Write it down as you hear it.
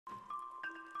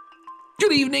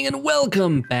Good evening and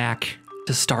welcome back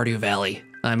to Stardew Valley.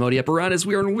 I'm Odi Apparatus.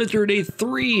 We are on Winter Day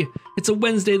 3. It's a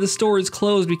Wednesday, the store is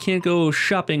closed. We can't go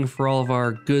shopping for all of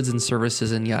our goods and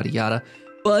services and yada yada.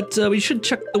 But we should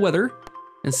check the weather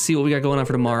and see what we got going on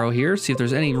for tomorrow here. See if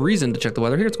there's any reason to check the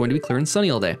weather here. It's going to be clear and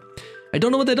sunny all day. I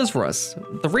don't know what that does for us.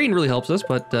 The rain really helps us,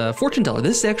 but fortune teller,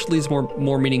 this actually is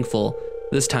more meaningful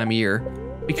this time of year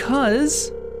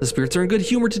because the spirits are in good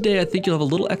humor today. I think you'll have a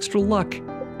little extra luck.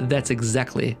 That's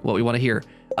exactly what we want to hear.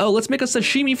 Oh, let's make a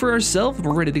sashimi for ourselves.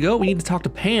 We're ready to go. We need to talk to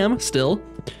Pam still.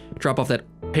 Drop off that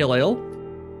pale ale.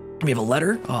 We have a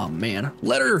letter. Oh man,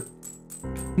 letter.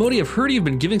 Modi, I've heard you've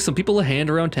been giving some people a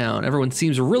hand around town. Everyone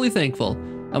seems really thankful.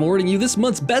 I'm awarding you this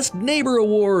month's Best Neighbor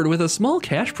Award with a small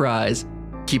cash prize.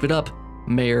 Keep it up,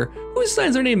 Mayor. Who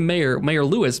signs their name Mayor? Mayor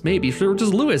Lewis, maybe. Sure,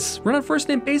 just Lewis. We're on first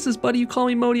name basis, buddy. You call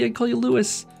me Modi, I call you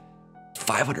Lewis.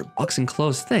 $500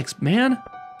 enclosed. Thanks, man.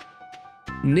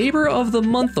 Neighbor of the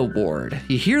Month Award.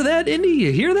 You hear that, Indy?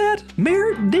 You hear that?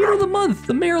 Mayor, Neighbor of the Month.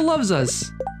 The mayor loves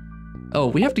us. Oh,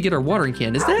 we have to get our watering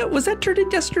can. Was that turned in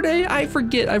yesterday? I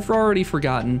forget. I've already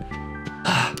forgotten.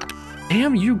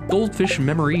 Damn you, goldfish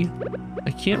memory.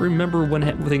 I can't remember when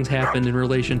things happened in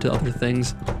relation to other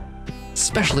things,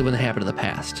 especially when they happened in the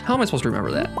past. How am I supposed to remember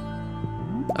that?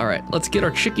 All right, let's get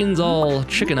our chickens all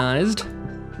chickenized.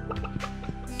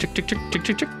 Chick, chick, chick, chick,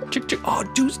 chick, chick, chick, chick. Oh,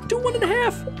 do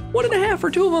 1.5. 1.5 for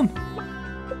two of them.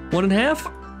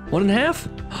 1.5.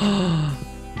 1.5.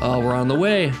 Oh, we're on the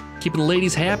way. Keeping the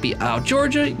ladies happy. Oh,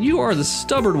 Georgia, you are the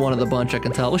stubborn one of the bunch, I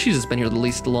can tell. Well, she's just been here the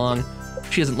least long.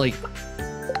 She hasn't like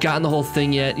gotten the whole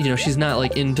thing yet. You know, she's not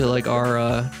like into like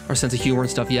our sense of humor and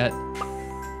stuff yet.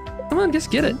 Come on, just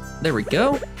get it. There we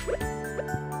go.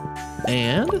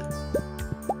 And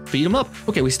beat him up.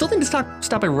 Okay, we still need to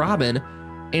stop by Robin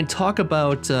and talk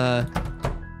about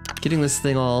getting this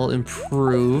thing all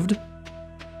improved,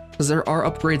 because there are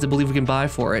upgrades I believe we can buy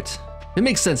for it. It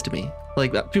makes sense to me.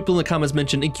 Like people in the comments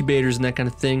mentioned incubators and that kind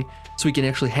of thing, so we can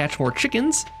actually hatch more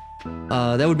chickens.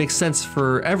 That would make sense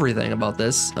for everything about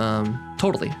this.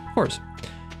 Totally, of course.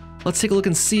 Let's take a look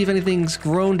and see if anything's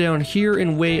grown down here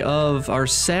in way of our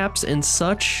saps and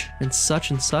such and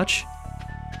such and such.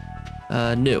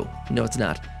 No, it's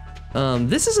not.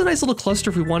 This is a nice little cluster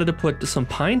if we wanted to put some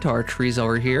pine tar trees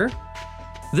over here.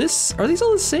 Are these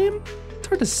all the same? It's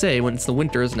hard to say when it's the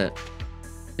winter, isn't it?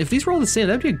 If these were all the same,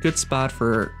 that'd be a good spot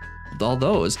for all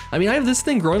those. I mean, I have this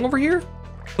thing growing over here,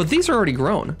 but these are already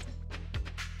grown.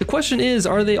 The question is,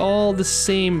 are they all the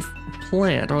same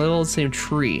plant? Are they all the same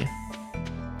tree?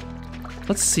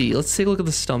 Let's see, let's take a look at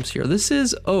the stumps here. This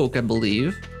is oak, I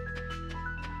believe.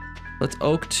 Let's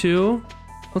oak 2.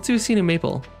 Let's see if we've seen a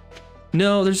maple.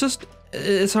 No,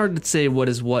 it's hard to say what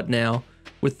is what now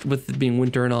with it being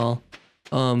winter and all.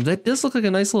 That does look like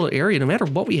a nice little area no matter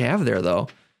what we have there though.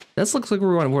 That looks like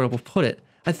where we'll put it.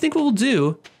 I think what we'll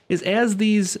do is as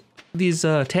these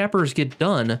tappers get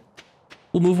done,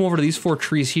 we'll move them over to these 4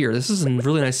 trees here. This is a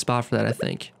really nice spot for that, I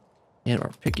think. And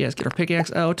our pickaxe, get our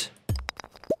pickaxe out.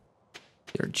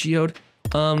 Get our geode.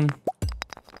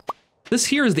 This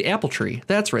here is the apple tree.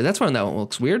 That's right, that's why that one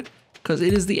looks weird. Because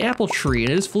it is the apple tree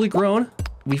and it is fully grown.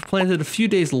 We've planted it a few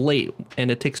days late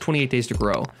and it takes 28 days to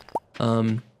grow.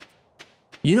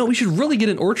 You know, we should really get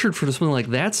an orchard for something like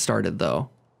that started though.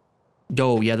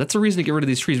 Oh yeah, that's a reason to get rid of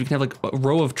these trees. We can have like a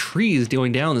row of trees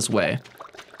going down this way.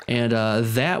 And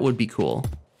that would be cool.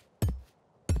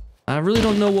 I really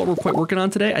don't know what we're quite working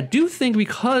on today. I do think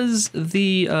because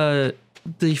the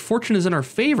fortune is in our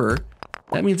favor,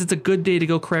 that means it's a good day to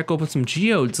go crack open some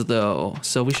geodes though.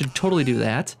 So we should totally do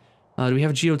that. Do we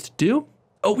have geodes to do?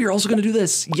 Oh, we're also gonna do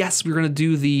this. Yes, we're gonna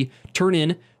do the turn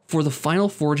in for the final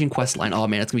foraging quest line. Oh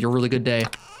man, it's gonna be a really good day.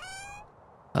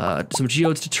 Some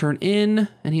geodes to turn in.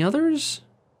 Any others?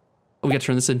 Oh, we gotta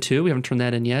turn this in too. We haven't turned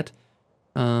that in yet.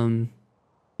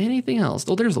 Anything else?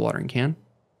 Oh, there's the watering can.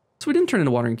 So we didn't turn in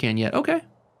a watering can yet. Okay.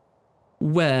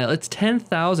 Well, it's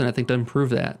 10,000, I think, to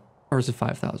improve that. Or is it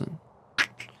 5,000? I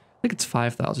think it's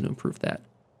 5,000 to improve that.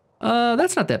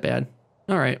 That's not that bad.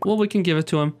 All right, well, we can give it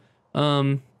to him.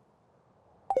 And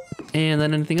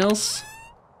then anything else?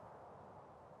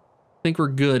 I think we're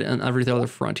good on every other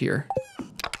front here.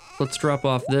 Let's drop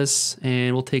off this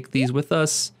and we'll take these with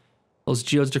us. Those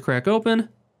geodes to crack open.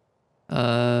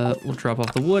 We'll drop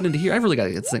off the wood into here. I really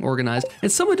gotta get this thing organized.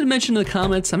 And someone did mention in the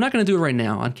comments, I'm not gonna do it right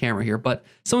now on camera here, but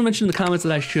someone mentioned in the comments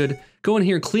that I should go in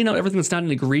here and clean out everything that's not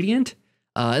an ingredient.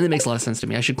 And that makes a lot of sense to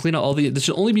me. I should clean out there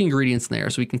should only be ingredients in there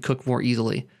so we can cook more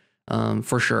easily.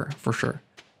 For sure.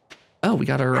 Oh, we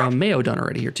got our mayo done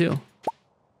already here too.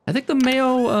 I think the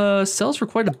mayo sells for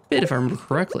quite a bit if I remember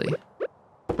correctly.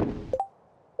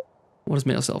 What does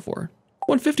mayo sell for?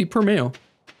 150 per mayo.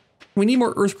 We need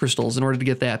more earth crystals in order to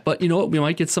get that. But you know what? We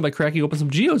might get some by cracking open some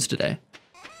geodes today.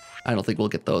 I don't think we'll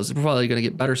get those. We're probably gonna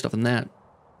get better stuff than that.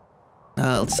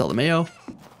 Let's sell the mayo.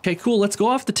 Okay, cool. Let's go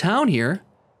off the town here.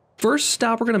 First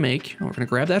stop we're gonna make. We're gonna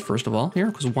grab that first of all here,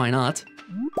 because why not?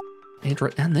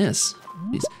 And this.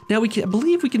 Now I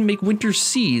believe we can make winter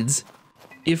seeds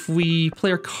if we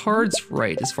play our cards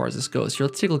right as far as this goes. Here,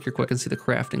 let's take a look here quick and see the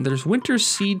crafting. There's winter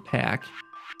seed pack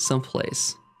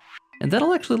someplace. And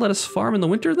that'll actually let us farm in the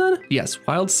winter then? Yes,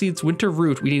 wild seeds, winter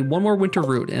root. We need one more winter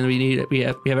root, and we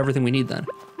have everything we need then.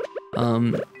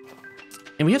 And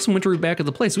we have some winter root back at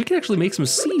the place. We can actually make some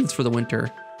seeds for the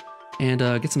winter and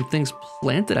get some things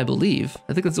planted, I believe.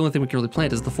 I think that's the only thing we can really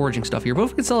plant is the foraging stuff here. But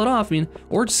if we can sell it off, I mean,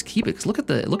 or just keep it. 'Cause look at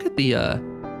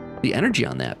the energy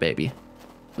on that baby.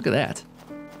 Look at that.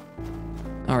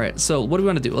 All right, so what do we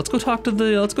want to do? Let's go talk to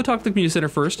the community center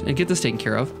first and get this taken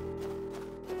care of.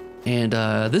 And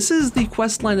this is the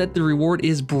quest line that the reward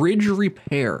is bridge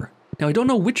repair. Now I don't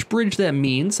know which bridge that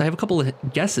means. I have a couple of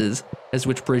guesses as to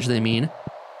which bridge they mean,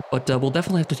 but we'll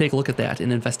definitely have to take a look at that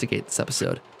and investigate this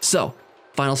episode. So,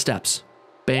 final steps.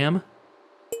 Bam.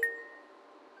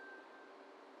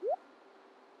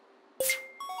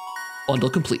 Bundle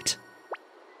complete.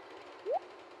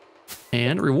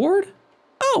 And reward?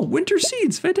 Oh, winter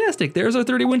seeds, fantastic. There's our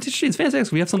 30 winter seeds,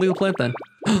 fantastic. We have something to plant then.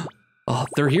 Oh,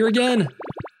 they're here again.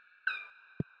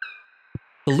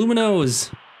 The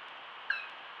Luminos.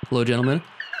 Hello, gentlemen.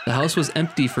 The house was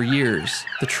empty for years.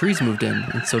 The trees moved in,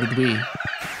 and so did we.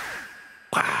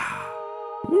 Wow.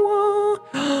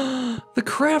 Whoa. The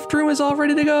craft room is all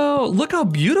ready to go. Look how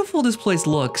beautiful this place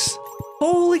looks.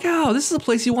 Holy cow, this is a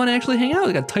place you want to actually hang out.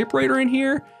 We got a typewriter in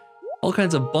here. All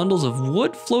kinds of bundles of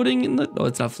wood floating in the... Oh,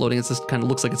 it's not floating. It just kind of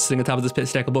looks like it's sitting on top of this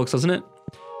stack of books, doesn't it?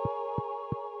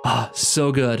 Ah,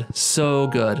 so good. So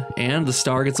good. And the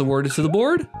star gets awarded to the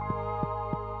board.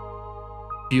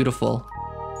 Beautiful.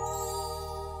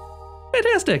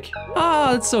 Fantastic.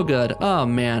 Ah, it's so good. Oh,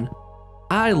 man.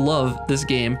 I love this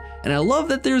game. And I love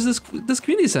that there's this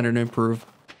community center to improve.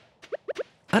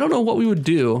 I don't know what we would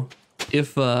do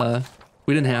if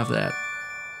we didn't have that.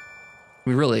 I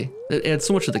mean, really, it adds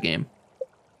so much to the game.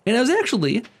 And I was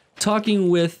actually talking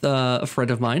with a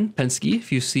friend of mine, Pensky.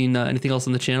 If you've seen anything else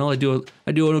on the channel, I do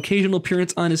an occasional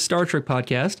appearance on his Star Trek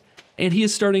podcast, and he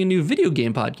is starting a new video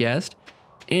game podcast.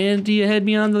 And he had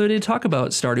me on the other day to talk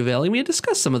about Stardew Valley. We had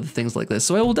discussed some of the things like this,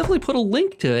 so I will definitely put a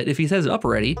link to it if he has it up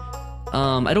already.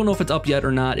 I don't know if it's up yet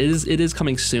or not. It is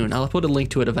coming soon. I'll put a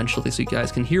link to it eventually so you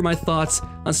guys can hear my thoughts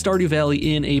on Stardew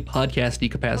Valley in a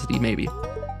podcasty capacity, maybe.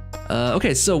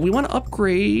 Okay, so we want to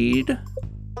upgrade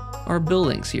our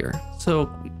buildings here. So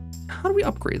how do we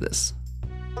upgrade this?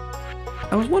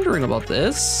 I was wondering about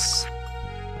this.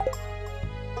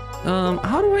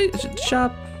 How do I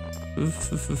shop? I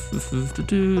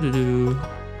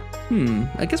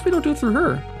guess we don't do it through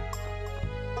her.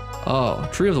 Oh,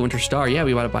 Tree of the Winter Star. Yeah,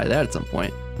 we want to buy that at some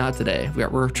point. Not today.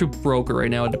 We're too broke right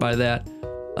now to buy that.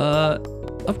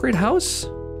 Upgrade house?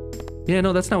 Yeah,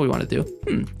 no, that's not what we want to do.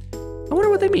 I wonder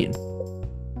what they mean.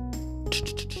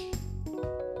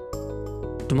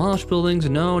 Demolish buildings,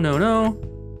 no.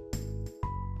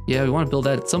 Yeah, we want to build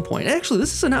that at some point. Actually,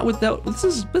 this is not without,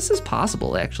 this is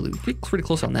possible actually. We get pretty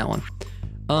close on that one.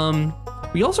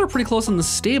 We also are pretty close on the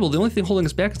stable. The only thing holding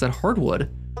us back is that hardwood,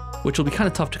 which will be kind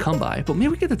of tough to come by, but maybe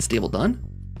we get that stable done.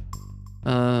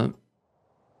 Do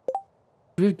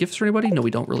we have gifts for anybody? No,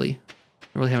 we don't really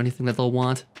have anything that they'll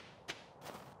want.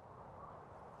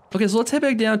 Okay, so let's head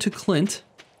back down to Clint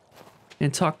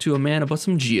and talk to a man about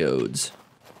some geodes.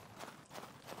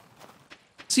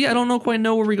 See, I don't quite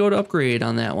know where we go to upgrade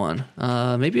on that one.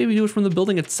 Maybe we do it from the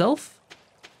building itself?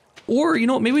 Or, you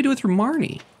know what, maybe we do it through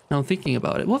Marnie. Now I'm thinking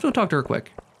about it. We'll have to talk to her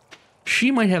quick. She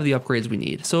might have the upgrades we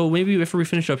need. So maybe after we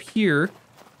finish up here,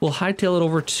 we'll hightail it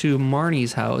over to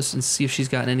Marnie's house and see if she's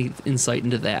got any insight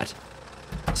into that.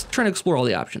 Let's try to explore all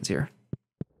the options here.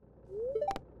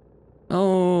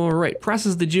 All right,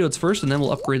 process the geodes first and then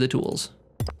we'll upgrade the tools.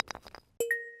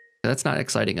 That's not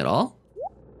exciting at all.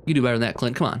 You do better than that,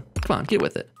 Clint. Come on, get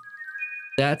with it.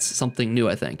 That's something new,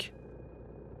 I think.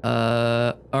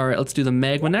 All right, let's do the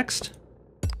magma next.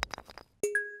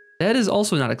 That is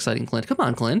also not exciting, Clint. Come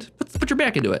on, Clint, put your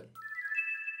back into it.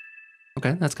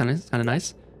 Okay, that's kind of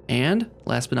nice. And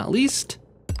last but not least,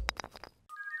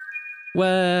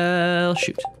 well,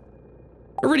 shoot.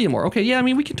 Iridium ore. Okay, yeah, I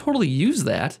mean, we can totally use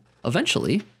that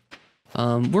eventually.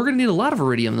 We're gonna need a lot of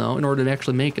iridium though in order to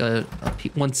actually make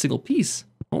one single piece,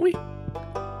 won't we?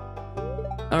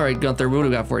 All right, Gunther, what do we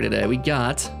got for you today? We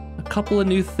got a couple of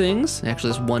new things.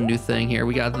 Actually, there's one new thing here.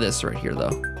 We got this right here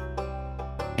though.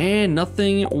 And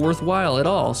nothing worthwhile at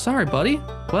all. Sorry, buddy.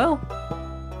 Well,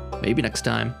 maybe next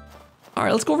time. All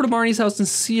right, let's go over to Marnie's house and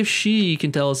see if she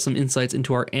can tell us some insights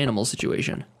into our animal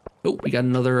situation. Oh, we got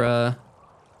another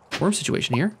worm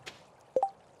situation here.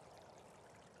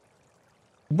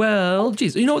 Well,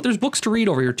 geez, you know what? There's books to read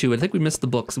over here too. I think we missed the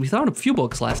books. We found a few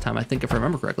books last time, I think, if I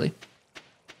remember correctly.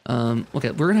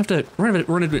 Okay, we're gonna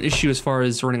run into an issue as far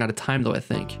as running out of time, though. I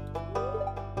think.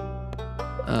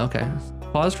 Okay,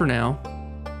 pause for now.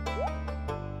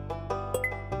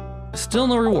 Still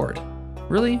no reward.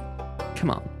 Really? Come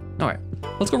on. All right,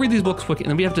 let's go read these books quick, and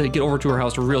then we have to get over to our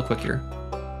house real quick here.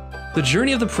 The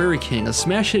Journey of the Prairie King, a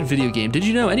smash hit video game. Did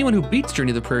you know anyone who beats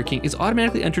Journey of the Prairie King is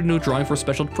automatically entered into a drawing for a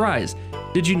special prize?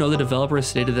 Did you know the developer has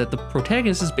stated that the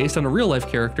protagonist is based on a real life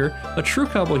character, a true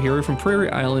cowboy hero from Prairie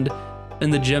Island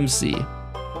and the Gem Sea?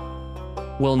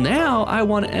 Well, now I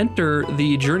want to enter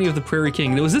the Journey of the Prairie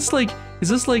King. Now, is this like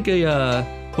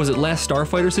a, was it Last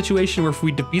Starfighter situation where if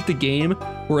we defeat the game,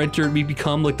 we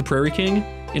become like the Prairie King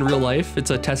in real life?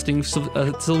 It's a testing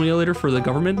simulator for the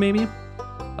government, maybe?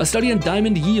 A study on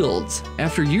diamond yields.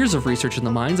 After years of research in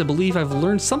the mines, I believe I've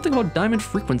learned something about diamond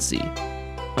frequency.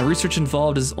 My research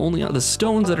involved is only on the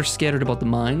stones that are scattered about the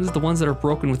mines, the ones that are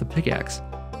broken with a pickaxe.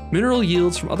 Mineral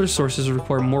yields from other sources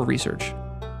require more research.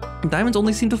 Diamonds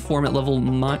only seem to form at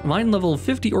mine level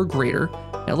 50 or greater.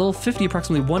 At level 50,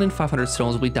 approximately 1 in 500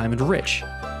 stones will be diamond rich.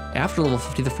 After level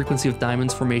 50, the frequency of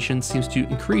diamonds formation seems to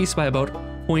increase by about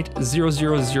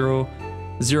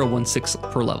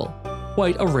 0.000016 per level.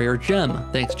 Quite a rare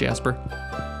gem. Thanks, Jasper.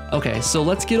 Okay, so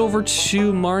let's get over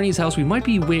to Marnie's house. We might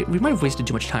have wasted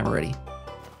too much time already.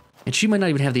 And she might not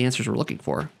even have the answers we're looking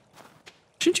for.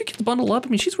 Shouldn't you get the bundle up? I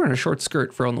mean, she's wearing a short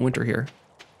skirt for all the winter here.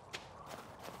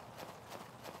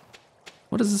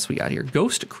 What is this we got here?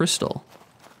 Ghost crystal.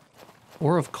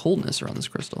 Aura of coldness around this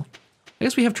crystal. I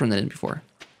guess we have turned that in before.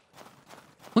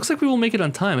 Looks like we will make it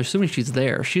on time, assuming she's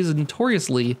there. She's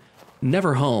notoriously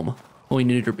never home when we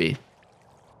need her to be.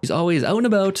 She's always out and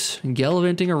about,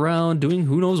 gallivanting around, doing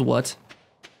who knows what.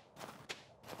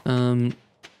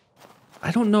 I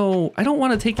don't know. I don't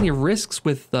want to take any risks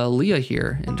with Leah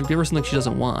here and to give her something she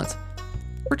doesn't want.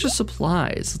 Purchase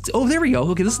supplies. Oh, there we go.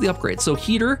 Okay, this is the upgrade. So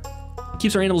heater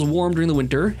keeps our animals warm during the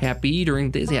winter, happy during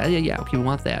days. Yeah. Okay, we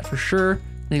want that for sure.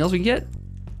 Anything else we can get?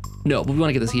 No, but we want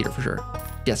to get this heater for sure.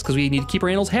 Yes, because we need to keep our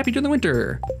animals happy during the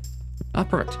winter. Ah,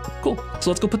 perfect. Cool.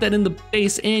 So let's go put that in the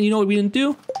base. And you know what we didn't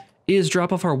do? Is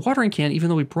drop off our watering can, even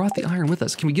though we brought the iron with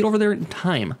us. Can we get over there in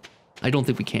time? I don't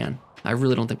think we can. I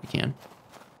really don't think we can.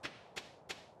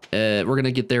 We're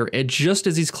gonna get there just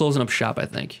as he's closing up shop, I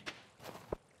think.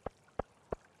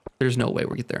 There's no way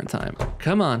we'll get there in time.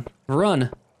 Come on,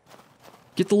 run.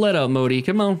 Get the lead out, Modi.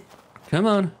 Come on, come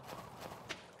on.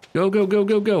 Go, go, go,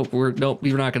 go, go. Nope,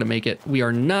 we're not gonna make it. We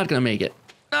are not gonna make it.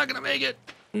 Not gonna make it.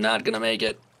 Not gonna make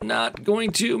it. Not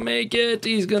going to make it.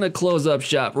 He's gonna close up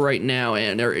shop right now,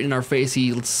 and in our face,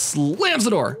 he slams the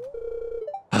door.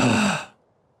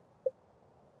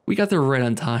 We got there right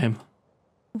on time.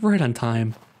 Right on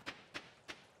time.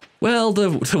 Well, the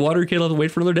water can will have to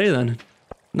wait for another day then.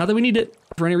 Not that we need it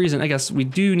for any reason. I guess we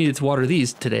do need it to water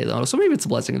these today though, so maybe it's a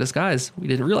blessing in disguise. We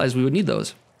didn't realize we would need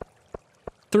those.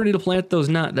 30 to plant those,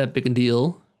 not that big a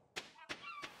deal.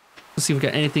 Let's see if we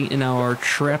got anything in our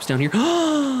traps down here.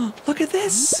 Look at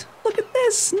this! Look at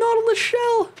this! Nautilus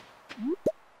shell!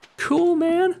 Cool,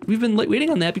 man. We've been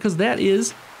waiting on that because that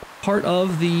is part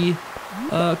of the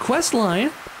quest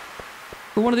line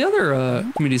for one of the other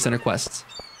community center quests.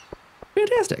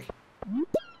 Fantastic.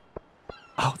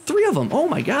 Oh, 3 of them. Oh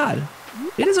my god.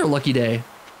 It is our lucky day.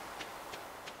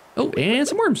 Oh, and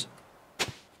some worms.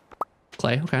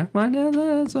 Clay, okay.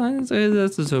 That's fine.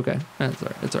 That's okay. That's all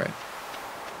right. That's all right.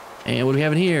 And what do we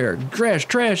have in here?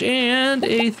 Trash, and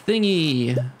a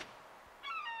thingy.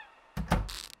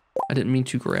 I didn't mean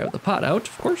to grab the pot out,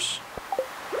 of course.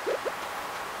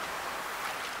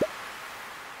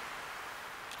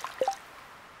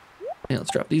 And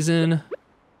let's drop these in.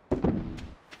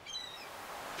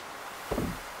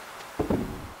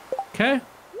 Okay.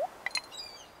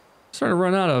 Starting to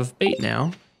run out of bait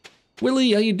now.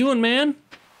 Willie, how you doing, man?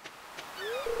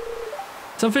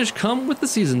 Some fish come with the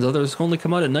seasons, others only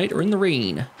come out at night or in the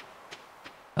rain.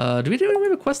 Do we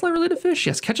have a questline related fish?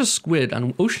 Yes, catch a squid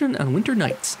on ocean on winter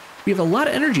nights. We have a lot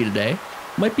of energy today.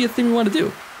 Might be a thing we want to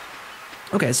do.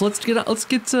 Okay, so let's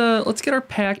get our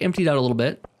pack emptied out a little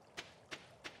bit,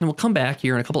 and we'll come back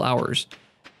here in a couple hours,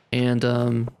 and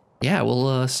yeah,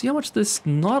 we'll see how much this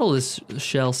Nautilus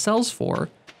shell sells for.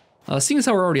 Seeing as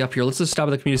how we're already up here, let's just stop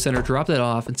at the community center, drop that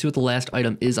off, and see what the last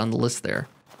item is on the list there.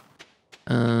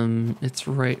 It's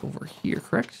right over here,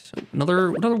 correct?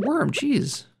 Another worm,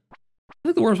 jeez. I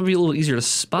think the worms would be a little easier to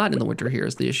spot in the winter here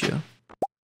is the issue.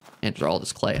 And they're all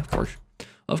this clay, of course.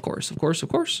 Of course.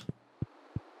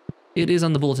 It is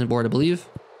on the bulletin board, I believe.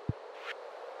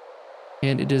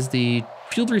 And it is the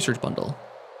field research bundle.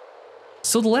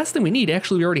 So the last thing we need,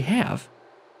 actually, we already have.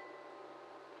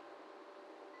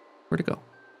 Where'd it go?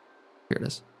 Here it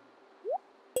is.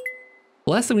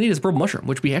 The last thing we need is a purple mushroom,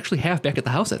 which we actually have back at the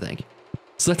house, I think.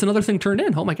 So that's another thing turned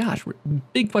in. Oh my gosh,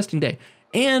 big questing day.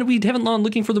 And we haven't gone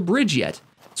looking for the bridge yet.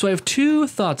 So I have two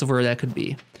thoughts of where that could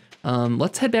be.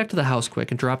 Let's head back to the house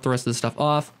quick and drop the rest of the stuff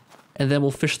off. And then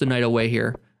we'll fish the night away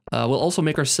here. We'll also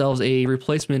make ourselves a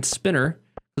replacement spinner,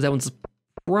 because that one's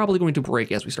probably going to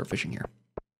break as we start fishing here.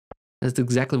 That's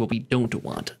exactly what we don't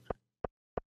want.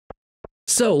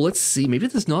 So let's see, maybe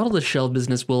this Nautilus shell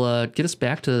business will get us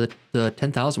back to the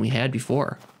 10,000 we had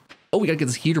before. Oh, we gotta get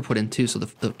this heater put in too, so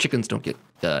the chickens don't get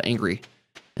angry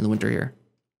in the winter here.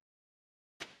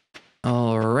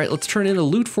 All right, let's turn in the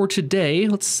loot for today.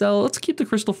 Let's keep the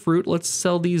crystal fruit. Let's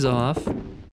sell these off.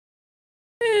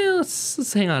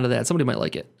 Let's hang on to that. Somebody might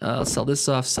like it. Let's sell this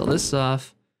off, sell this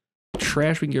off.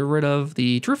 Trash we can get rid of.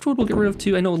 The driftwood we'll get rid of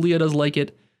too. I know Leah does like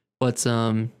it, but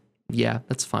yeah,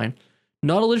 that's fine.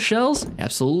 Nautilus shells,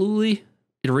 absolutely.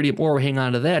 Iridium ore, we hang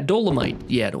on to that. Dolomite,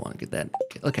 yeah, I don't want to get that.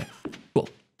 Okay, cool.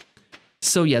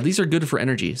 So yeah, these are good for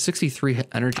energy. 63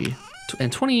 energy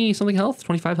and 20 something health,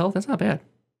 25 health. That's not bad.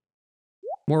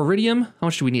 More iridium. How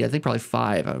much do we need? I think probably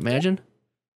 5, I would imagine.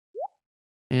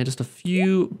 And just a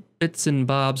few bits and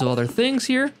bobs of other things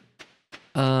here.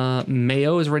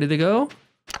 Mayo is ready to go.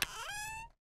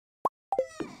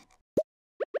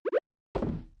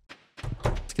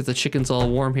 Let's get the chickens all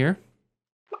warm here.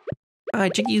 Hi,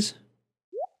 chickies.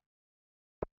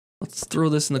 Let's throw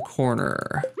this in the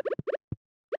corner.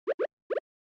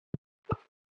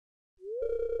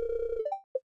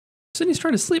 Sydney's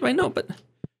trying to sleep, I know, but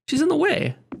she's in the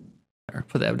way.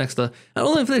 Put that next to. Not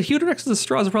only if the heater next to the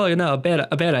straws is probably not a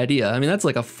bad idea. I mean, that's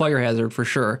like a fire hazard for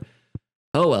sure.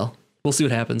 Oh well, we'll see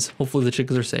what happens. Hopefully the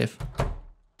chickens are safe.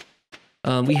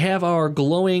 We have our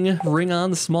glowing ring on,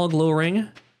 the small glow ring,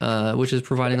 which is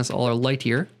providing us all our light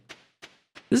here.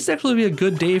 This is actually be a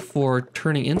good day for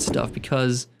turning in stuff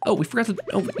because, oh, we forgot to,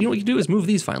 oh, you know what we can do is move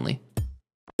these finally.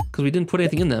 Because we didn't put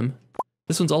anything in them.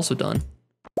 This one's also done.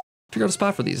 Figure out a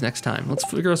spot for these next time. Let's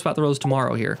figure out a spot for those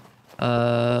tomorrow here.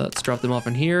 Let's drop them off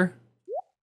in here.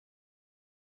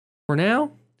 For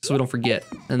now, so we don't forget.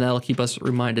 And that'll keep us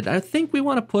reminded. I think we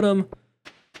want to put them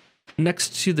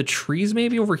next to the trees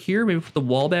maybe over here. Maybe put the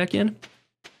wall back in.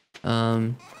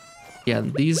 Yeah,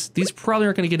 these probably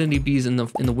aren't going to get any bees in the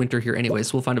winter here anyway,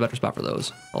 so we'll find a better spot for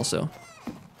those also.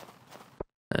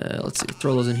 Let's see,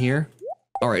 throw those in here.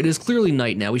 All right, it is clearly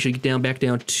night now. We should get back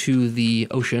down to the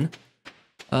ocean.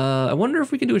 I wonder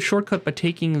if we can do a shortcut by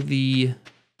taking the.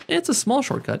 It's a small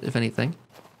shortcut, if anything.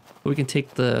 But we can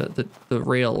take the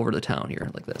rail over the town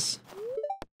here like this.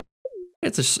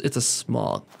 It's a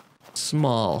small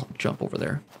jump over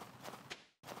there.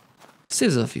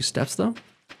 Saves us a few steps though.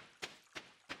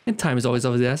 And time is always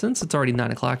of the essence. It's already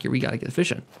 9 o'clock here. We gotta get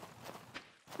fishing.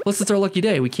 Plus, it's our lucky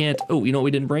day. We can't. Oh, you know what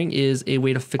we didn't bring is a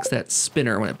way to fix that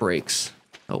spinner when it breaks.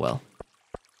 Oh well.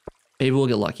 Maybe we'll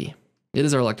get lucky. It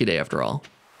is our lucky day after all.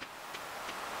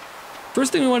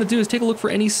 First thing we want to do is take a look for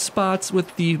any spots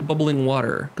with the bubbling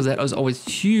water, because that is always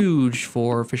huge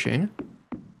for fishing.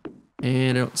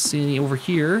 And I don't see any over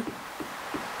here.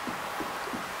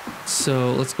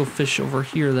 So let's go fish over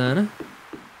here then.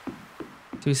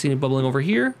 Do we see any bubbling over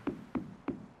here?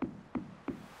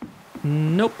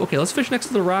 Nope. Okay, let's fish next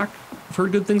to the rock. I've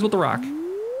heard good things with the rock.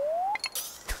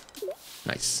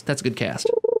 Nice. That's a good cast.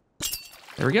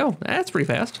 There we go. That's pretty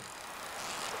fast.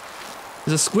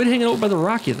 Is a squid hanging out by the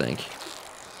rock, you think?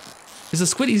 Is a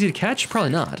squid easy to catch?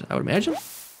 Probably not, I would imagine.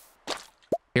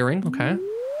 Herring, okay.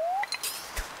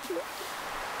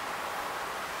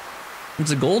 It's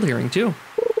a gold herring, too.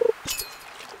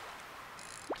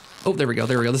 Oh, there we go,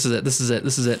 there we go. This is it, this is it,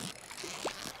 this is it.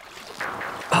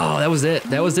 Oh, that was it,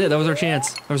 that was it, that was our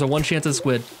chance. There was our one chance at a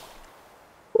squid.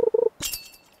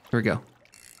 Here we go.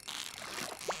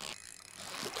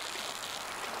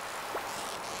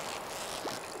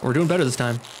 We're doing better this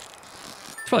time.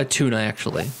 It's probably tuna,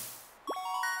 actually.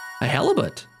 A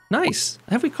halibut, nice.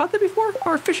 Have we caught that before?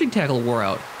 Our fishing tackle wore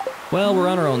out. Well, we're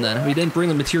on our own then. We didn't bring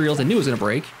the materials I knew it was gonna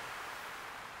break.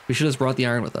 We should have brought the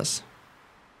iron with us.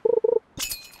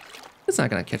 It's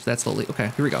not gonna catch that slowly.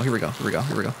 Okay, here we go, here we go, here we go,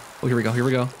 here we go. Oh, here we go, here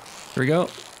we go. Here we go.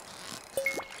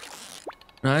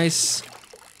 Nice.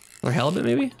 Another halibut,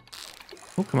 maybe?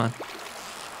 Oh, come on.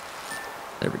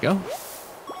 There we go.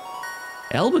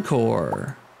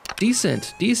 Albacore.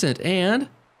 Decent, decent, and...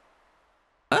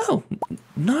 Oh,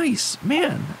 nice,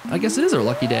 man. I guess it is our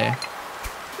lucky day.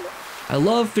 I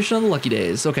love fishing on the lucky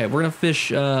days. Okay, we're gonna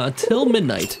fish until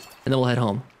midnight, and then we'll head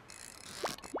home.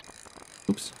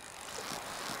 Oops.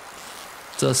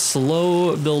 It's a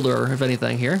slow builder, if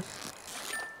anything, here.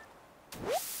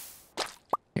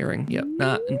 Herring, yep,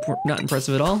 not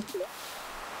impressive at all.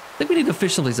 I think we need to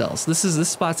fish someplace else. This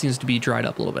spot seems to be dried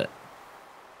up a little bit.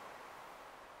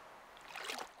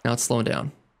 Now it's slowing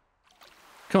down.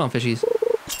 Come on, fishies.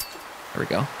 There we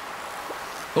go.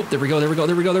 Oh, there we go, there we go,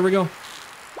 there we go, there we go.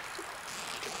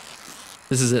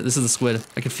 This is it, this is the squid.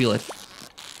 I can feel it.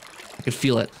 I can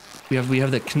feel it. We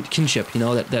have that kinship, you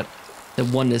know, that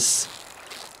oneness.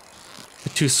 The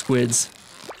two squids.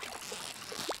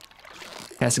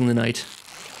 Passing the night.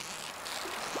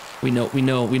 We know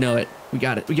it. We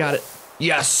got it, we got it.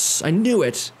 Yes, I knew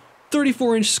it.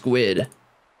 34-inch squid.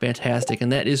 Fantastic,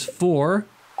 and that is for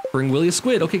bring Willie a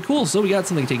squid. Okay, cool, so we got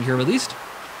something taken care of at least.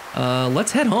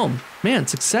 Let's head home. Man,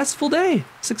 successful day,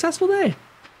 successful day.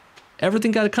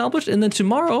 Everything got accomplished, and then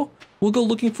tomorrow, we'll go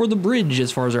looking for the bridge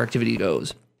as far as our activity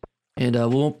goes. And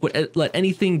we won't let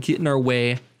anything get in our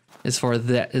way as far as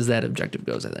that objective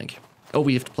goes, I think. Oh,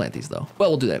 we have to plant these though. Well,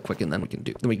 we'll do that quick and then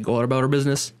we can go about our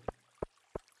business.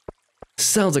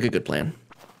 Sounds like a good plan.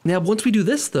 Now, once we do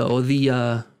this though,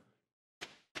 the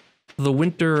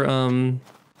winter,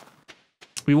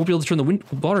 we won't be able to turn the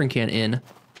watering can in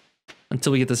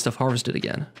until we get this stuff harvested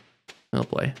again. Oh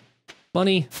boy.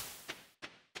 Bunny.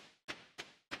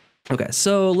 Okay,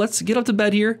 so let's get up to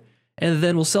bed here, and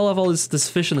then we'll sell off all this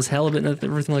fish and this halibut and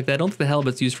everything like that. I don't think the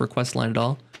halibut's used for a quest line at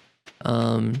all.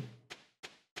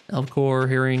 Albacore,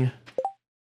 herring.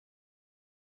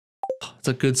 Oh, it's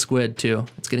a good squid too.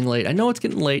 It's getting late. I know it's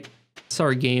getting late.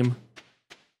 Sorry, game.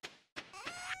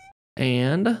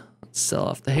 And let's sell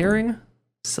off the herring,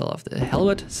 sell off the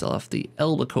halibut, sell off the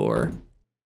albacore.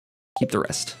 Keep the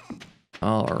rest.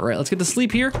 All right, let's get to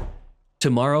sleep here.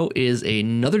 Tomorrow is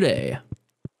another day.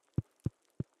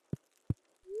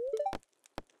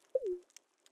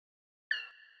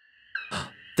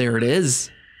 There it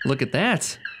is. Look at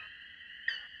that.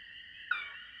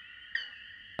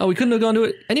 Oh, we couldn't have gone to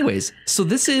it anyways. So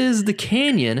this is the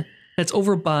canyon that's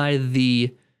over by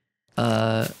the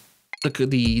Adventurers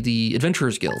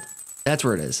Guild. That's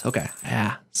where it is. Okay.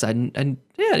 Yeah. So and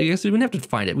yeah, I guess we wouldn't have to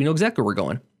find it. We know exactly where we're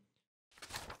going.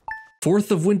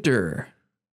 4th of winter.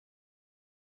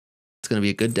 It's gonna be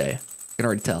a good day. I can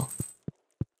already tell.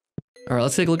 All right,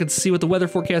 let's take a look and see what the weather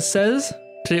forecast says.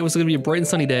 Today was gonna be a bright and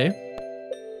sunny day.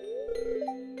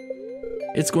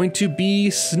 It's going to be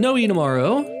snowy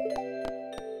tomorrow.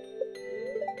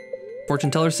 Fortune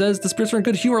teller says the spirits are in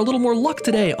good humor, a little more luck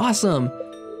today. Awesome.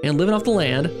 And living off the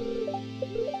land.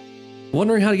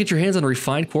 Wondering how to get your hands on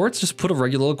refined quartz? Just put a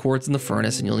regular quartz in the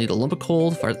furnace and you'll need a lump of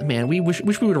coal. Man, we wish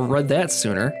we would have read that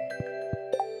sooner.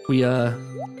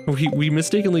 We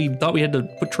mistakenly thought we had to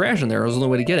put trash in there. It was the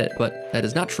only way to get it, but that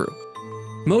is not true.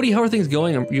 Modi, how are things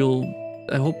going?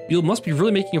 I hope you must be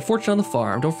really making a fortune on the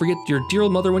farm. Don't forget your dear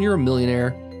old mother when you're a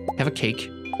millionaire. Have a cake.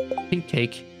 Pink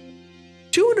cake.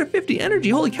 250 energy.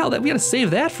 Holy cow, we gotta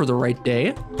save that for the right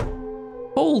day.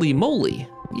 Holy moly.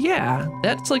 Yeah,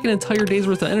 that's like an entire day's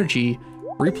worth of energy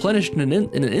replenished in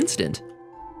an instant.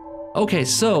 Okay,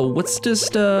 so let's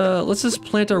just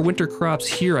plant our winter crops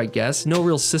here, I guess. No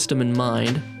real system in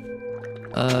mind.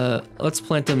 Let's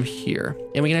plant them here.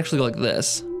 And we can actually go like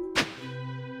this.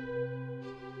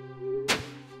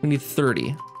 We need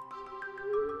 30.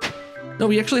 No,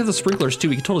 we actually have the sprinklers too.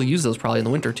 We could totally use those probably in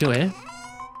the winter too, eh?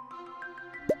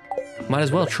 Might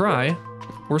as well try.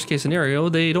 Worst case scenario,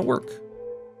 they don't work.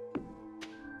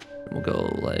 We'll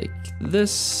go like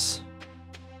this.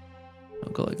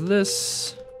 We'll go like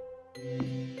this.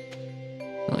 And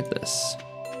like this.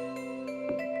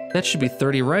 That should be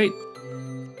 30, right?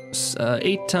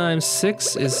 8 times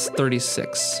 6 is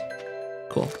 36.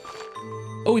 Cool.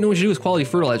 Oh, you know what we should do is quality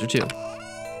fertilizer too.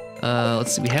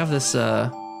 Let's see, we have this,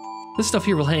 this stuff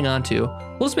here we'll hang on to.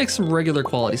 We'll just make some regular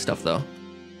quality stuff though.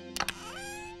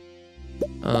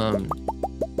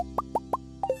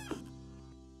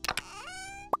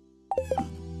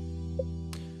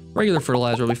 Regular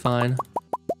fertilizer will be fine.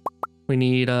 We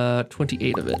need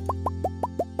 28 of it.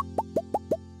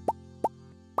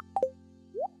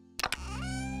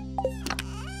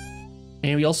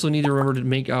 And we also need to remember to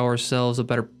make ourselves a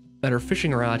better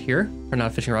fishing rod here. Or not a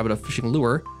fishing rod, but a fishing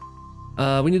lure.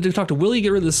 We need to talk to Willie,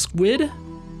 get rid of the squid.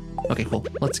 Okay, cool.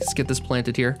 Let's just get this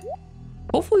planted here.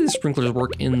 Hopefully the sprinklers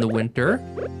work in the winter.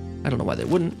 I don't know why they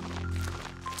wouldn't.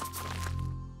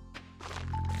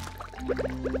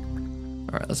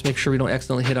 All right, let's make sure we don't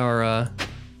accidentally hit our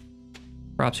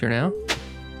crops here now.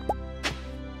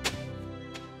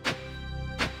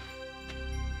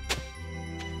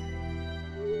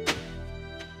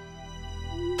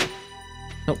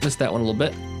 Nope, missed that one a little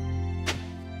bit.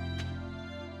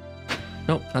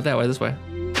 Nope, not that way, this way.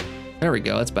 There we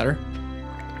go, that's better.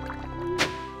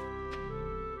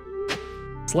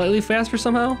 Slightly faster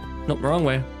somehow? Nope, wrong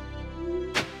way.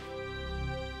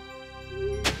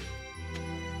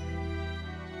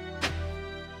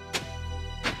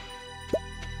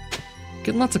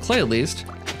 Getting lots of clay at least.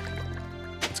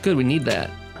 It's good, we need that.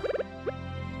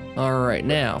 All right,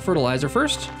 now fertilizer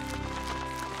first.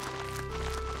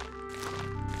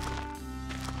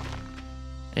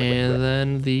 And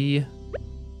then the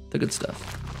good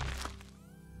stuff.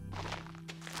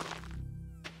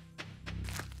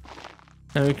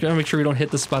 Now we gotta make sure we don't hit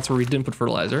the spots where we didn't put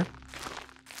fertilizer.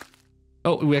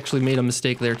 Oh, we actually made a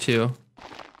mistake there too.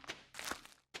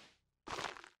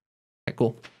 Okay,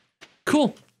 cool.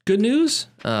 Cool, good news.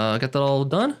 Got that all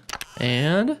done.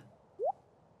 And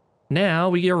now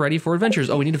we get ready for adventures.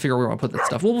 Oh, we need to figure out where we want to put that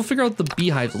stuff. Well, we'll figure out the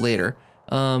beehives later.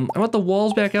 I want the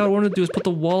walls back out. What I'm gonna do is put the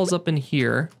walls up in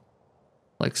here.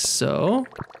 Like so.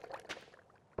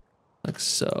 Like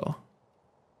so.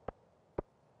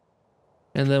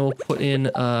 And then we'll put in,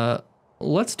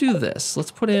 let's do this.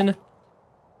 Let's put in,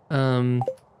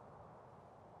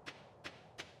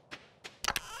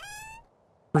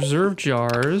 preserve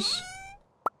jars.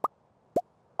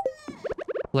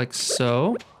 Like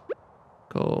so.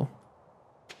 Go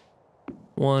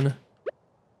 1,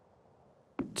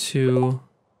 2.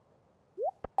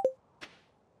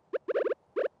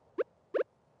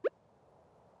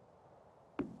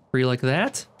 Three like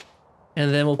that.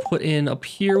 And then we'll put in up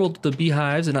here, we'll do the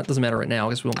beehives, and that doesn't matter right now.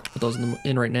 I guess we won't put those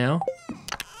in right now.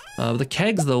 The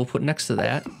kegs though, we'll put next to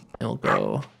that. And we'll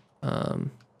go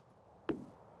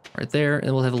right there,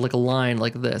 and we'll have like a line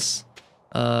like this.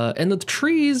 And the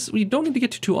trees, we don't need to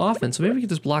get to too often, so maybe we can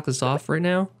just block this off right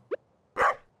now.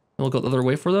 And we'll go the other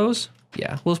way for those.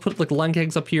 Yeah, we'll just put like the line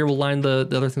kegs up here, we'll line the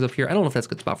other things up here. I don't know if that's a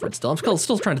good spot for it still. I'm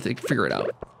still trying to figure it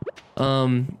out.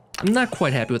 I'm not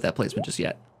quite happy with that placement just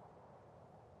yet.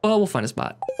 Well, we'll find a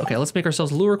spot. Okay, let's make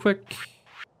ourselves a lure quick.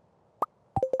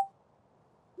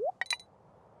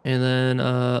 And then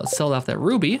sell off that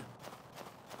ruby.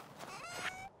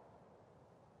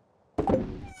 And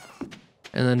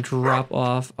then drop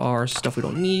off our stuff we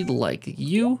don't need, like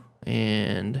you,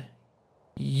 and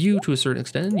you to a certain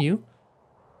extent, and you.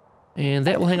 And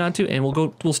that we'll hang on to, and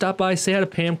we'll stop by, say hi to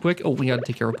Pam quick. Oh, we gotta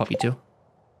take care of a puppy too.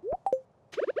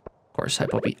 Of course, hi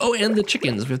puppy. Oh, and the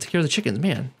chickens. We have to take care of the chickens.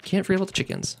 Man, can't forget about the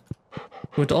chickens.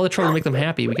 We went to all the trouble to make them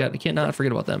happy. We can't not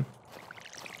forget about them.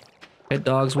 Head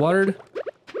dogs watered.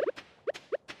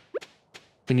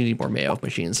 We need more mayo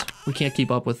machines. We can't keep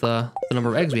up with the number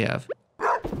of eggs we have.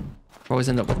 We always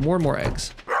end up with more and more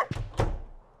eggs. All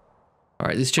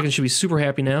right, these chickens should be super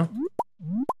happy now.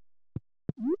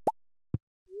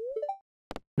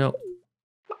 No.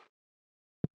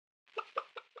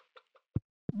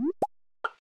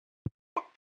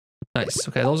 Nice.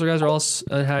 Okay, those guys are all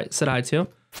said hi to.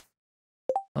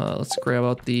 Let's grab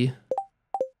out the.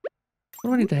 What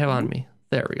do I need to have on me?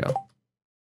 There we go.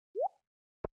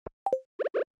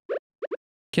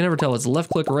 Can't ever tell. It's left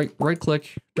click, right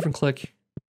click, different click.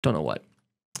 Don't know what.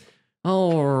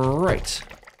 All right.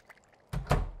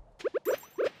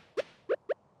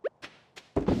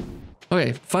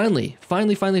 Okay, finally,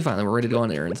 we're ready to go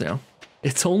on errands now.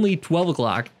 It's only 12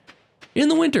 o'clock in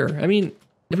the winter. I mean,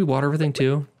 did we water everything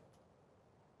too?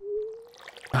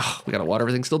 Oh, we gotta water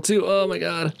everything still too. Oh my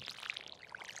god.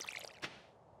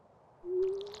 All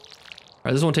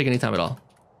right, this won't take any time at all.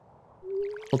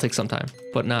 It'll take some time,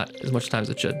 but not as much time as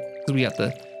it should. Because we got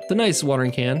the nice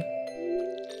watering can.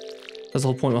 That's the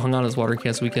whole point. We hung on to this watering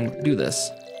can so we can do this.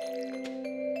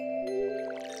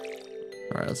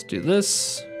 All right, let's do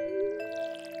this.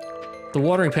 The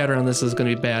watering pattern on this is going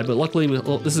to be bad, but luckily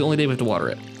this is the only day we have to water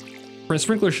it.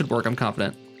 Sprinkler should work, I'm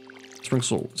confident. Sprinkles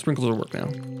will work now.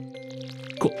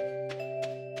 Cool.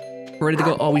 We're ready to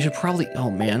go. Oh, we should probably,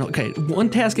 oh man, okay. One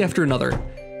task after another.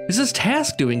 This is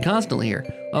task doing constantly here.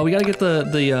 We gotta get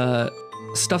the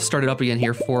stuff started up again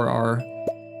here for our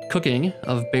cooking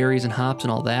of berries and hops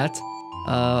and all that.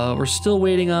 We're still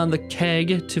waiting on the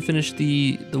keg to finish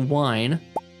the wine.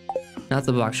 Not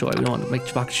the bok choy. We don't want to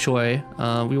make bok choy.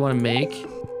 We want to make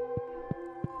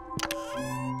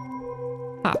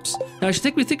hops. Now we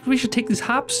think we should take these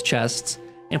hops chests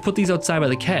and put these outside by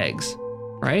the kegs,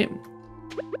 right?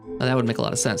 Now, that would make a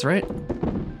lot of sense, right?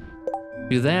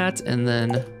 Do that and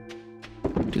then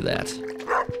do that.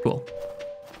 Cool.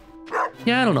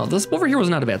 Yeah, I don't know. This over here was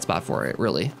not a bad spot for it,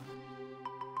 really.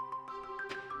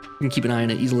 You can keep an eye on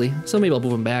it easily. So maybe I'll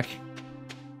move them back.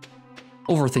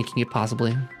 Overthinking it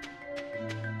possibly.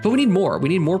 But we need more. We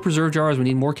need more preserve jars. We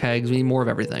need more kegs. We need more of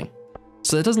everything.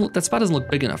 So that spot doesn't look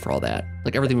big enough for all that.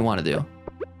 Like everything we want to do.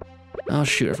 Oh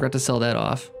shoot, I forgot to sell that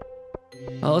off.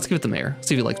 Let's give it to Mayor.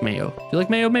 See if he likes mayo. Do you like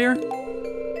mayo, Mayor?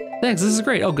 Thanks, this is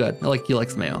great. Oh, good. I like he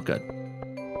likes the mayo. Good.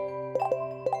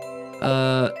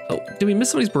 Oh, did we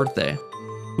miss somebody's birthday?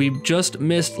 We just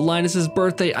missed Linus's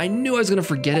birthday. I knew I was gonna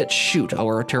forget it. Shoot. Oh,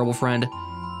 we're a terrible friend.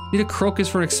 Need a crocus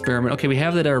for an experiment. Okay, we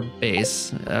have that at our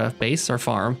base. Our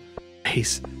farm.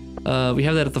 Base. We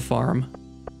have that at the farm.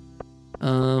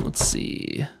 Let's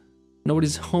see.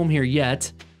 Nobody's home here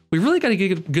yet. We really gotta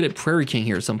get good at Prairie King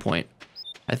here at some point,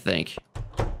 I think.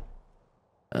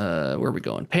 Where are we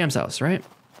going? Pam's house, right?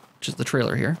 Which is the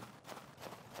trailer here.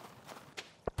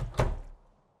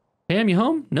 Pam, you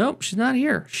home? Nope, she's not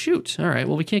here. Shoot. All right,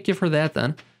 well, we can't give her that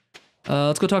then.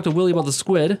 Let's go talk to Willie about the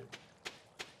squid.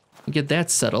 And get that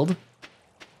settled.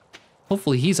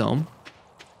 Hopefully he's home.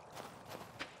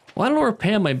 Well, I don't know where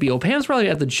Pam might be. Oh, Pam's probably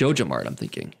at the Joja Mart, I'm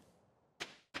thinking.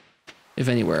 If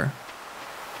anywhere.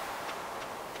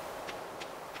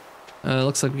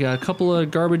 Looks like we got a couple of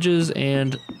garbages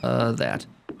and that.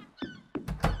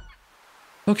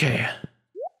 Okay.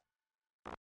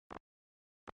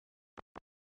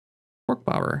 Pork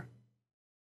bobber.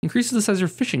 Increases the size of your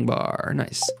fishing bar.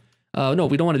 Nice. No,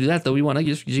 we don't want to do that though. We want to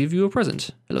just give you a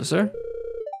present. Hello, sir.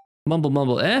 Mumble,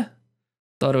 mumble.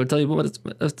 Thought I would tell you what it's.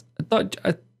 I thought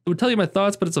I would tell you my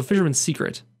thoughts, but it's a fisherman's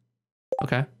secret.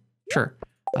 Okay, sure.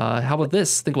 How about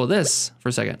this? Think about this for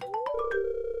a second.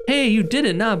 Hey, you did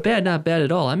it. Not bad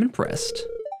at all. I'm impressed.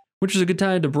 Which is a good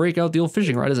time to break out the old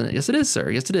fishing rod, isn't it? Yes, it is, sir.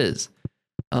 Yes, it is.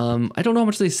 I don't know how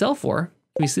much they sell for.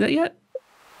 Can we see that yet?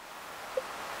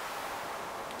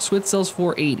 Squid sells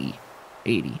for 80.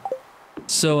 80.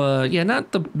 So, yeah,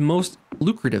 not the most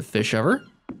lucrative fish ever.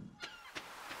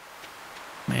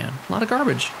 Man, a lot of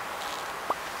garbage.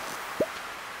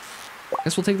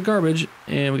 Guess we'll take the garbage,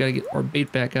 and we gotta get our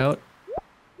bait back out.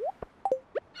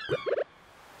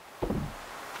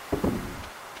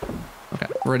 Okay,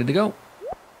 we're ready to go.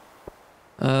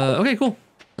 Okay, cool.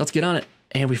 Let's get on it.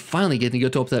 And we finally get to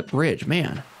go up that bridge.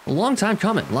 Man, a long time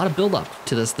coming. A lot of build up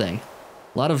to this thing.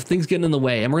 A lot of things getting in the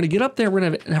way. And we're gonna get up there. We're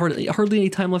gonna have hardly any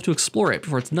time left to explore it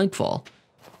before it's nightfall.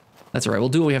 That's all right. We'll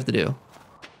do what we have to do.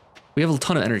 We have a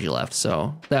ton of energy left,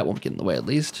 so that won't get in the way at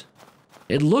least.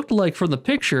 It looked like from the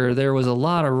picture there was a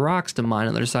lot of rocks to mine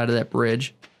on the other side of that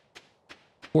bridge.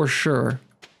 For sure.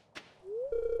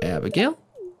 Abigail?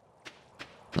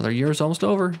 Another year is almost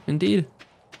over, indeed.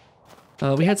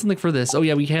 We had something for this. Oh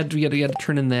yeah, we had to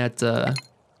turn in that.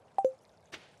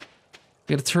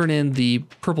 We got to turn in the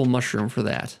purple mushroom for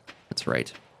that. That's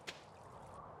right.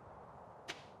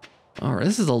 All right,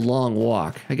 this is a long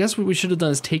walk. I guess what we should have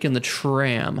done is taken the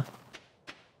tram,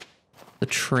 the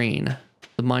train,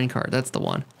 the minecart. That's the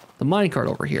one. The minecart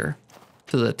over here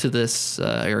to this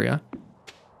area.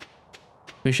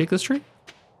 Can we shake this tree?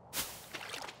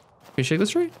 Can we shake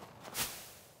this tree?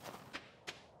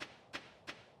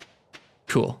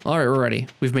 Cool. All right, we're ready.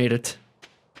 We've made it.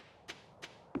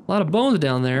 A lot of bones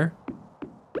down there.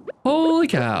 Holy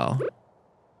cow.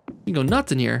 You can go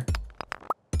nuts in here.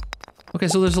 Okay,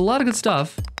 so there's a lot of good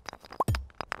stuff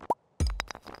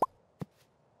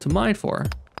to mine for.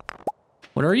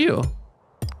 What are you?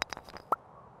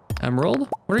 Emerald?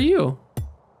 What are you?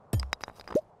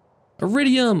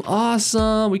 Iridium!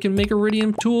 Awesome! We can make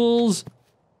iridium tools.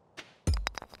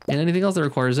 And anything else that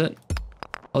requires it.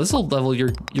 Oh, this will level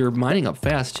your mining up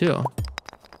fast too.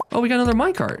 Oh, we got another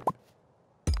minecart.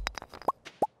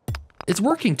 It's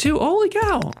working too. Holy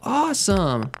cow!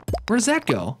 Awesome! Where does that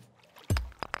go?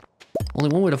 Only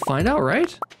one way to find out,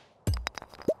 right?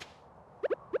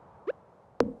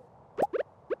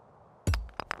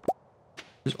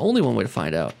 There's only one way to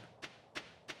find out.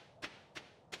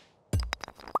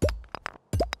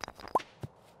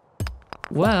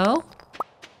 Well,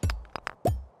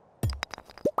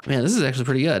 man, this is actually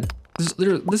pretty good.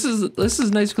 This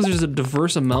is nice because there's a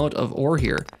diverse amount of ore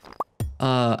here.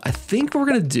 I think what we're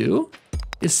gonna do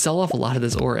is sell off a lot of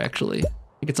this ore actually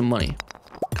and get some money.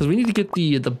 Because we need to get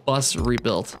the bus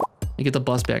rebuilt and get the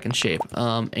bus back in shape.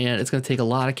 And it's gonna take a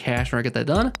lot of cash when I get that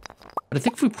done. But I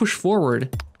think if we push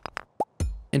forward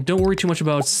and don't worry too much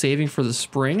about saving for the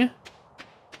spring, I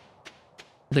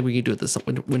think we can do it this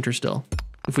winter still.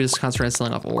 If we just concentrate on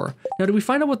selling off ore. Now, did we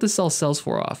find out what this sells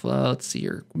for off? Let's see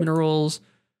here. Minerals.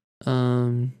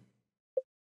 Copper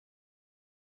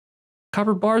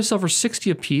bars sell for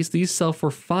 60 a piece. These sell for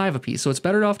 5 a piece. So it's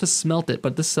better off to smelt it,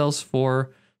 but this sells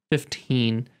for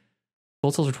 15.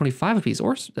 Gold sells for 25 a piece.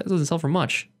 Or that doesn't sell for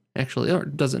much, actually. Or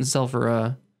it doesn't sell for, I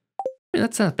mean,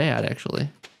 that's not bad,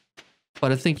 actually.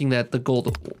 But I'm thinking that the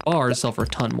gold bars sell for a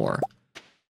ton more.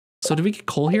 So did we get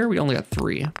coal here? We only got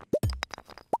 3.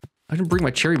 I can bring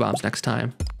my cherry bombs next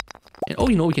time. And oh,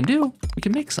 you know what we can do? We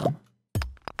can make some.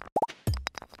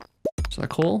 So that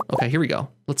coal? Okay, here we go.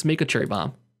 Let's make a cherry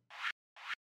bomb.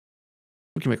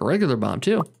 We can make a regular bomb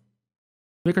too.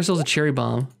 Make ourselves a cherry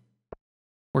bomb.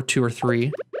 Or 2 or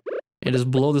 3. And just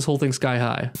blow this whole thing sky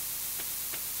high.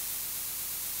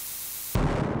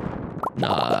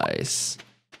 Nice.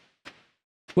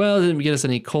 Well, it didn't get us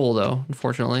any coal though,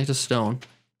 unfortunately, just stone.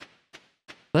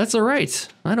 But that's all right.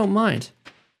 I don't mind.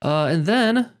 And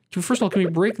then, first of all, can we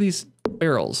break these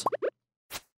barrels?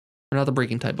 They're not the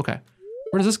breaking type. Okay.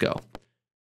 Where does this go?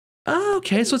 Oh,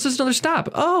 okay, so it's just another stop.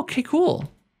 Oh, okay,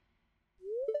 cool.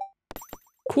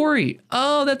 Quarry.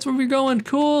 Oh, that's where we're going.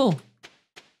 Cool.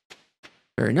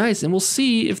 Very nice. And we'll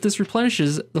see if this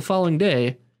replenishes the following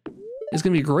day. It's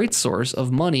going to be a great source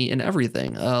of money and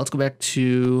everything. Let's go back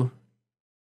to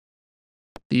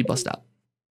the bus stop.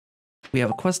 We have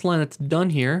a quest line that's done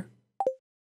here.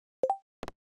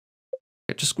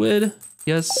 Catch a squid.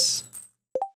 Yes.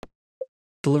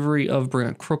 Delivery of bring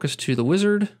a crocus to the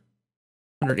wizard.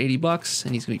 180 bucks,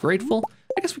 and he's gonna be grateful.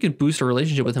 I guess we could boost our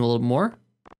relationship with him a little more.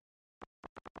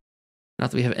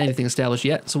 Not that we have anything established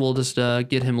yet, so we'll just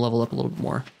get him level up a little bit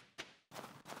more.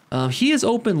 He is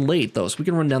open late though, so we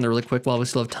can run down there really quick while we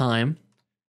still have time.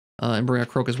 And bring our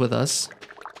crocus with us.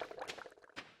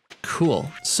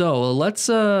 Cool. So let's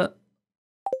sell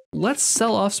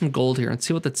off some gold here and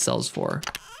see what that sells for.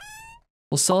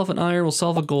 We'll sell off an iron, we'll sell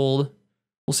off a gold.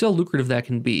 We'll see how lucrative that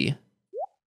can be.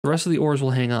 The rest of the ores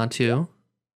we'll hang on to.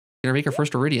 Gonna make our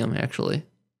first iridium, actually.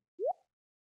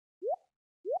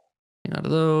 Hang on to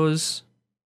those.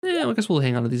 Yeah, I guess we'll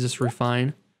hang on to these just to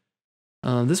refine.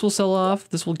 This will sell off.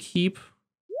 This will keep.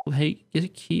 We'll get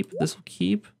it keep. This will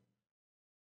keep.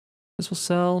 This will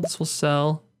sell. This will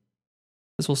sell.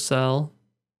 This will sell.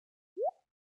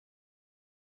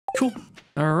 Cool.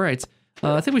 All right.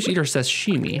 I think we should eat our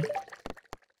sashimi.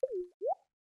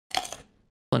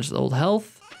 Plunge the old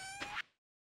health.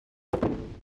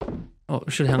 Oh,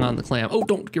 we should hang on the clam. Oh,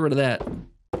 don't get rid of that.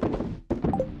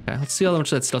 Okay, let's see how much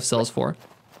that stuff sells for.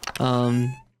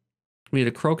 We need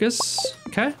a crocus.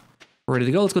 Okay, we're ready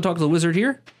to go. Let's go talk to the wizard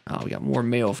here. Oh, we got more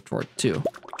mayo for it too.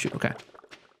 Shoot, okay.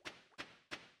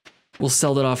 We'll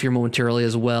sell that off here momentarily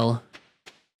as well.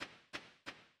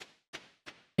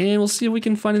 And we'll see if we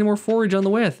can find any more forage on the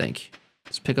way, I think.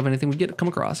 Let's pick up anything we come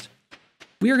across.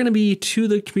 We are going to be to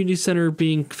the community center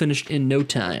being finished in no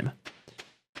time.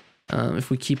 If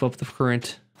we keep up the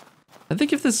current. I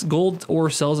think if this gold ore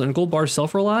sells and gold bars sell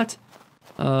for a lot,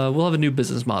 we'll have a new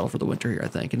business model for the winter here, I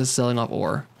think, and just selling off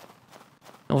ore.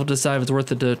 And we'll decide if it's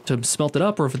worth it to smelt it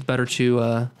up or if it's better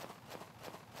to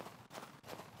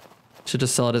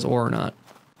just sell it as ore or not.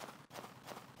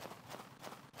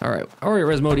 All right,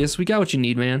 Resmodius, we got what you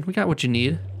need, man. We got what you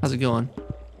need. How's it going?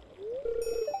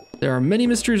 There are many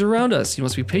mysteries around us. You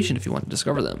must be patient if you want to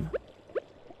discover them.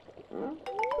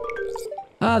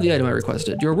 Ah, the item I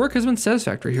requested. Your work has been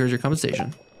satisfactory. Here's your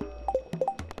compensation.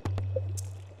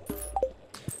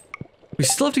 We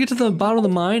still have to get to the bottom of the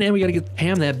mine, and we gotta get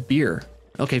Pam that beer.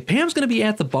 Okay, Pam's gonna be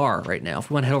at the bar right now.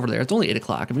 If we want to head over there, it's only 8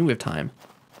 o'clock. I mean, we have time.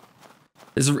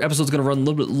 This episode's gonna run a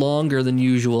little bit longer than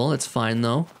usual. That's fine,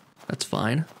 though. That's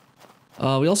fine.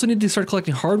 We also need to start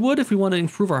collecting hardwood if we want to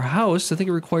improve our house. I think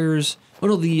it requires... Oh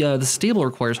no, the stable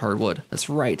requires hardwood. That's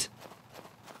right.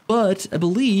 But I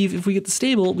believe if we get the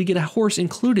stable, we get a horse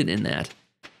included in that.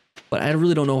 But I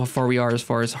really don't know how far we are as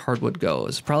far as hardwood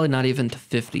goes. Probably not even to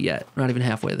 50 yet. We're not even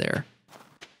halfway there.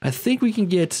 I think we can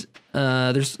get...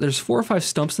 there's 4 or 5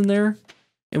 stumps in there,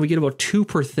 and we get about 2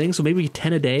 per thing, so maybe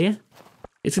 10 a day.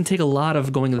 It's going to take a lot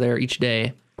of going there each day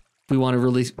if we want to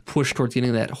really push towards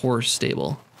getting that horse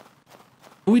stable.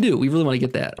 But we do. We really want to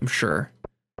get that, I'm sure.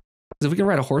 Because if we can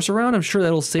ride a horse around, I'm sure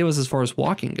that'll save us as far as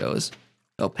walking goes.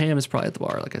 Oh, Pam is probably at the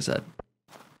bar, like I said.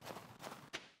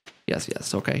 Yes,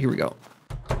 yes. Okay, here we go.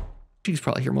 She's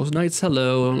probably here most nights.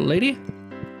 Hello, lady.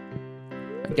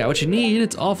 I got what you need.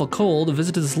 It's awful cold. A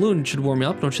visit to the saloon should warm you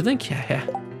up, don't you think? Yeah.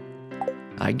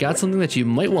 I got something that you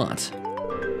might want.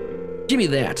 Give me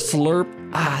that, slurp.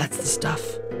 Ah, that's the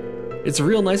stuff. It's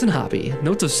real nice and hoppy.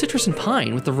 Notes of citrus and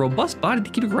pine with a robust body to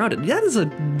keep it grounded. That is a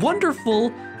wonderful...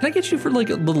 Can I get you for like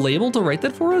the label to write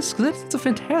that for us? Because that's a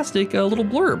fantastic little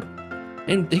blurb.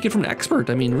 And take it from an expert.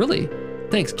 I mean, really.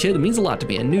 Thanks, kid. It means a lot to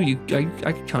me. I knew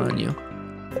I could count on you.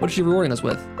 What is she rewarding us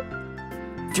with?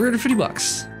 350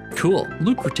 bucks. Cool.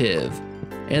 Lucrative.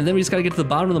 And then we just got to get to the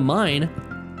bottom of the mine.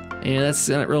 And that's...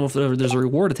 I don't know if there's a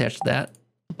reward attached to that.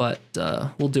 But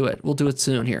we'll do it. We'll do it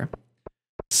soon here.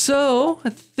 So, I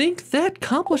think that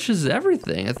accomplishes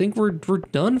everything. I think we're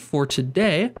done for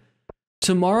today.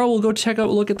 Tomorrow we'll go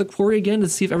look at the quarry again to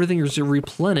see if everything is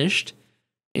replenished.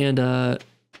 And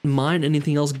mine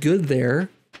anything else good there.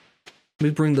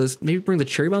 Maybe bring the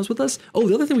cherry bombs with us. Oh,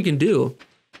 the other thing we can do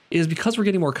is because we're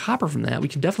getting more copper from that, we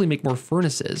can definitely make more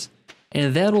furnaces.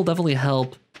 And that'll definitely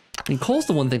help. I mean, coal's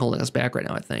the one thing holding us back right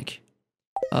now, I think.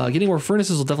 Getting more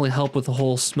furnaces will definitely help with the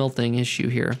whole smelting issue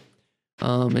here.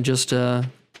 And just, I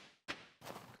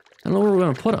don't know where we're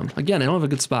gonna put them. Again, I don't have a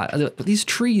good spot. But these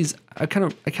trees, I kind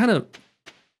of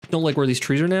don't like where these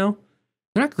trees are now.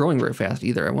 They're not growing very fast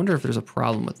either. I wonder if there's a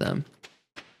problem with them.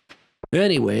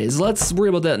 Anyways, let's worry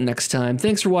about that next time.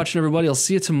 Thanks for watching, everybody. I'll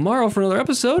see you tomorrow for another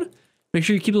episode. Make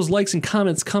sure you keep those likes and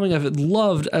comments coming. I've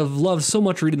loved so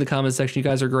much reading the comment section. You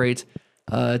guys are great.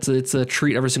 It's a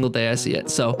treat every single day I see it.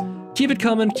 So keep it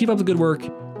coming, keep up the good work,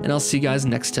 and I'll see you guys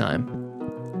next time.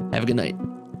 Have a good night.